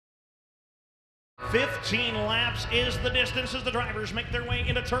15 laps is the distance as the drivers make their way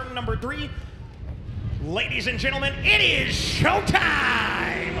into turn number 3. Ladies and gentlemen, it is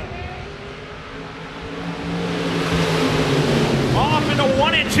showtime! Off into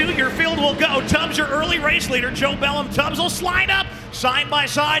 1 and 2, your field will go. Tubbs, your early race leader. Joe Bellum. Tubbs will slide up side by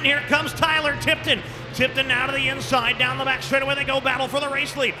side, and here comes Tyler Tipton. Tipton now to the inside, down the back straightaway they go, battle for the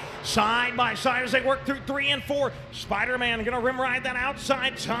race lead. Side by side as they work through 3 and 4. Spider-Man gonna rim ride that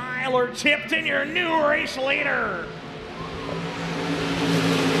outside. Tyler Tipton, your new race leader.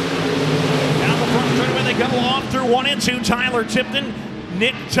 Down the front straightaway they go, off through 1 and 2. Tyler Tipton,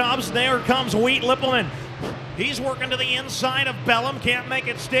 Nick Tubbs, there comes Wheat Lippelman. He's working to the inside of Bellum, can't make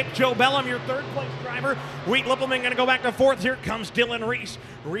it stick. Joe Bellum, your third place driver. Wheat Lippelman gonna go back to 4th. Here comes Dylan Reese.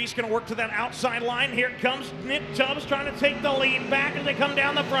 Reese gonna work to that outside line. Here comes Nick Tubbs trying to take the lead back as they come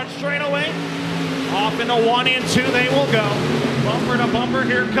down the front straightaway. Off into 1 and 2 they will go. Bumper to bumper,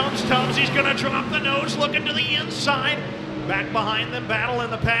 here comes Tubbs. He's gonna drop the nose, looking to the inside. Back behind them, battle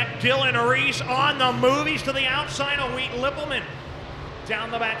in the pack. Dylan Reese on the move. He's to the outside of Wheat Lippelman. Down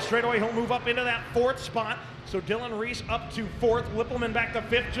the back straightaway, he'll move up into that 4th spot. So Dylan Reese up to 4th, Lippelman back to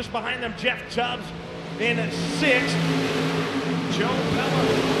 5th. Just behind them, Jeff Tubbs in 6th. Joe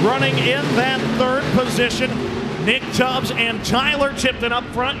Bellum running in that 3rd position. Nick Tubbs and Tyler Tipton up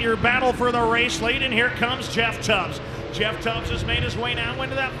front. Your battle for the race lead, and here comes Jeff Tubbs. Jeff Tubbs has made his way now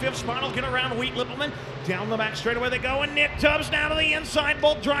into that 5th spot. He'll get around Wheat Lippelman. Down the back straightaway they go, and Nick Tubbs now to the inside.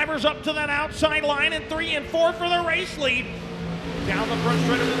 Both drivers up to that outside line in 3 and 4 for the race lead. Down the front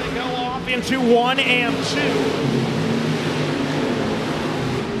straightaway they go, off into 1 and 2.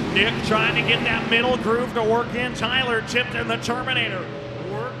 Nick trying to get that middle groove to work in. Tyler Tipton, the Terminator,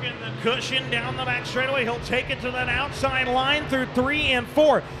 working the cushion down the back straightaway. He'll take it to that outside line through 3 and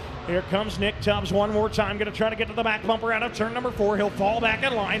 4. Here comes Nick Tubbs one more time, going to try to get to the back bumper out of turn number 4. He'll fall back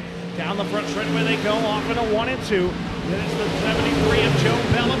in line. Down the front straightaway they go, off into 1 and 2. Then it's the 73 of Joe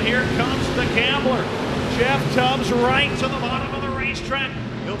Bellum. Here comes the Gambler. Jeff Tubbs right to the bottom of the racetrack.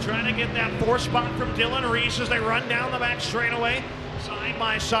 He'll try to get that 4th spot from Dylan Reese as they run down the back straightaway. Side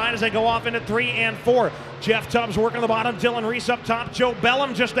by side as they go off into 3 and 4. Jeff Tubbs working the bottom, Dylan Reese up top. Joe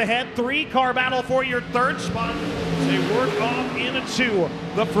Bellum just ahead. 3-car battle for your 3rd spot. They work off into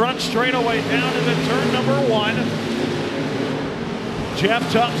the front straightaway down into turn number 1. Jeff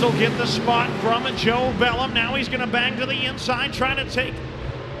Tubbs will get the spot from Joe Bellum. Now he's going to bang to the inside, trying to take,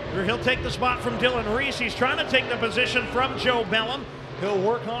 or he'll take the spot from Dylan Reese. He's trying to take the position from Joe Bellum. He'll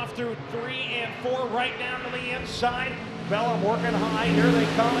work off through 3 and 4, right down to the inside. Bellum working high. Here they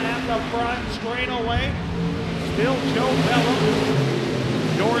come at the front straightaway. Still Joe Bellum,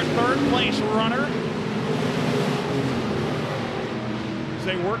 your 3rd place runner. As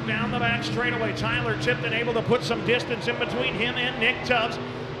they work down the back straightaway, Tyler Tipton able to put some distance in between him and Nick Tubbs.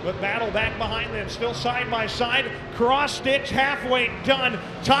 But battle back behind them, still side by side. Cross stitch, halfway done.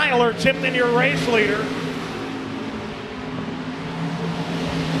 Tyler Tipton, your race leader.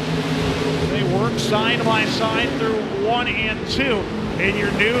 They work side by side through 1 and 2. And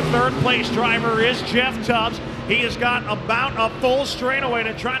your new 3rd place driver is Jeff Tubbs. He has got about a full straightaway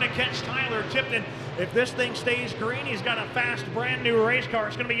to try to catch Tyler Tipton. If this thing stays green, he's got a fast, brand new race car.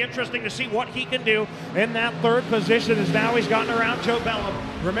 It's going to be interesting to see what he can do in that 3rd position as now he's gotten around Joe Bellum.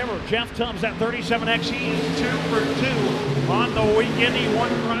 Remember, Jeff Tubbs, that 37X, he is 2 for 2 on the weekend. He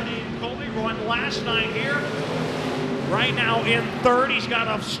won in Colby, won last night here. Right now in 3rd, he's got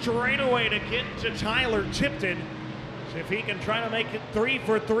a straightaway to get to Tyler Tipton. So if he can try to make it 3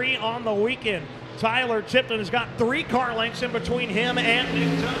 for 3 on the weekend. Tyler Tipton has got 3 car lengths in between him and Nick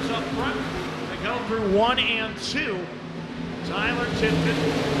Tubbs up front. They go through 1 and 2. Tyler Tipton,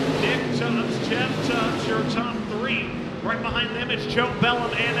 Nick Tubbs, Jeff Tubbs, your top 3. Right behind them is Joe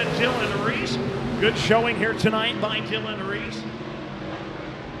Bellum and Dylan Reese. Good showing here tonight by Dylan Reese.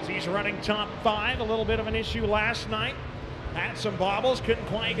 He's running top 5, a little bit of an issue last night. Had some bobbles, couldn't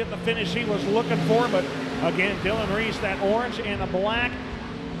quite get the finish he was looking for, but again, Dylan Reese, that orange and the black,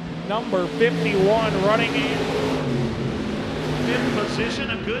 number 51, running in 5th position.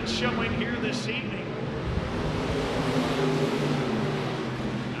 A good showing here this evening.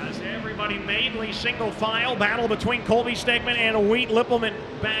 As everybody mainly single file, battle between Colby Stegman and Wheat Lippelman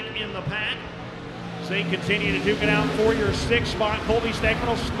back in the pack. They continue to duke it out for your 6th spot. Colby Stegman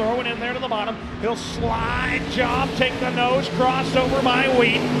will throw it in there to the bottom. He'll slide job, take the nose, cross over by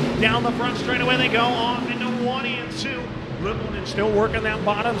Wheat. Down the front straightaway they go, off into 1 and 2. Lippelman still working that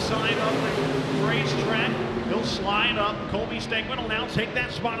bottom side of the racetrack. He'll slide up. Colby Stegman will now take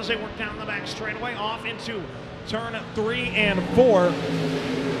that spot as they work down the back straightaway, off into turn 3 and 4.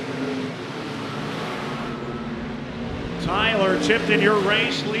 Tyler Tipton, your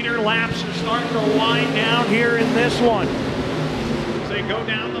race leader. Laps are starting to wind down here in this one. As they go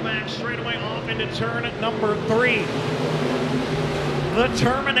down the back straightaway off into turn at number 3. The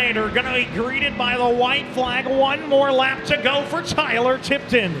Terminator going to be greeted by the white flag. One more lap to go for Tyler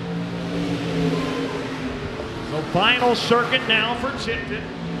Tipton. The final circuit now for Tipton.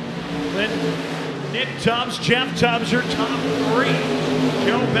 Then Nick Tubbs, Jeff Tubbs, your top 3.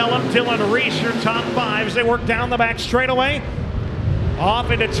 Joe Bellum, Dylan Reese, your top 5 as they work down the back straightaway.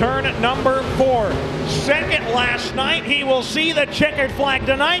 Off into turn at number 4. Second last night, he will see the checkered flag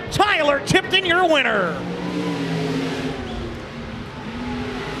tonight. Tyler Tipton, your winner.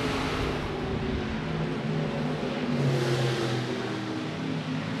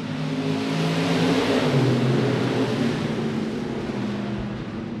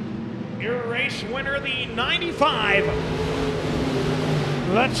 Your race winner, the 95.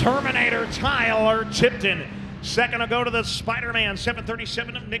 The Terminator, Tyler Tipton. Second will go to the Spider-Man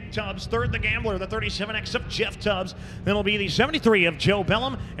 737 of Nick Tubbs. Third, the Gambler, the 37X of Jeff Tubbs. Then it'll be the 73 of Joe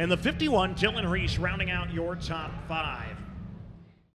Bellum and the 51 Dylan Reese rounding out your top 5.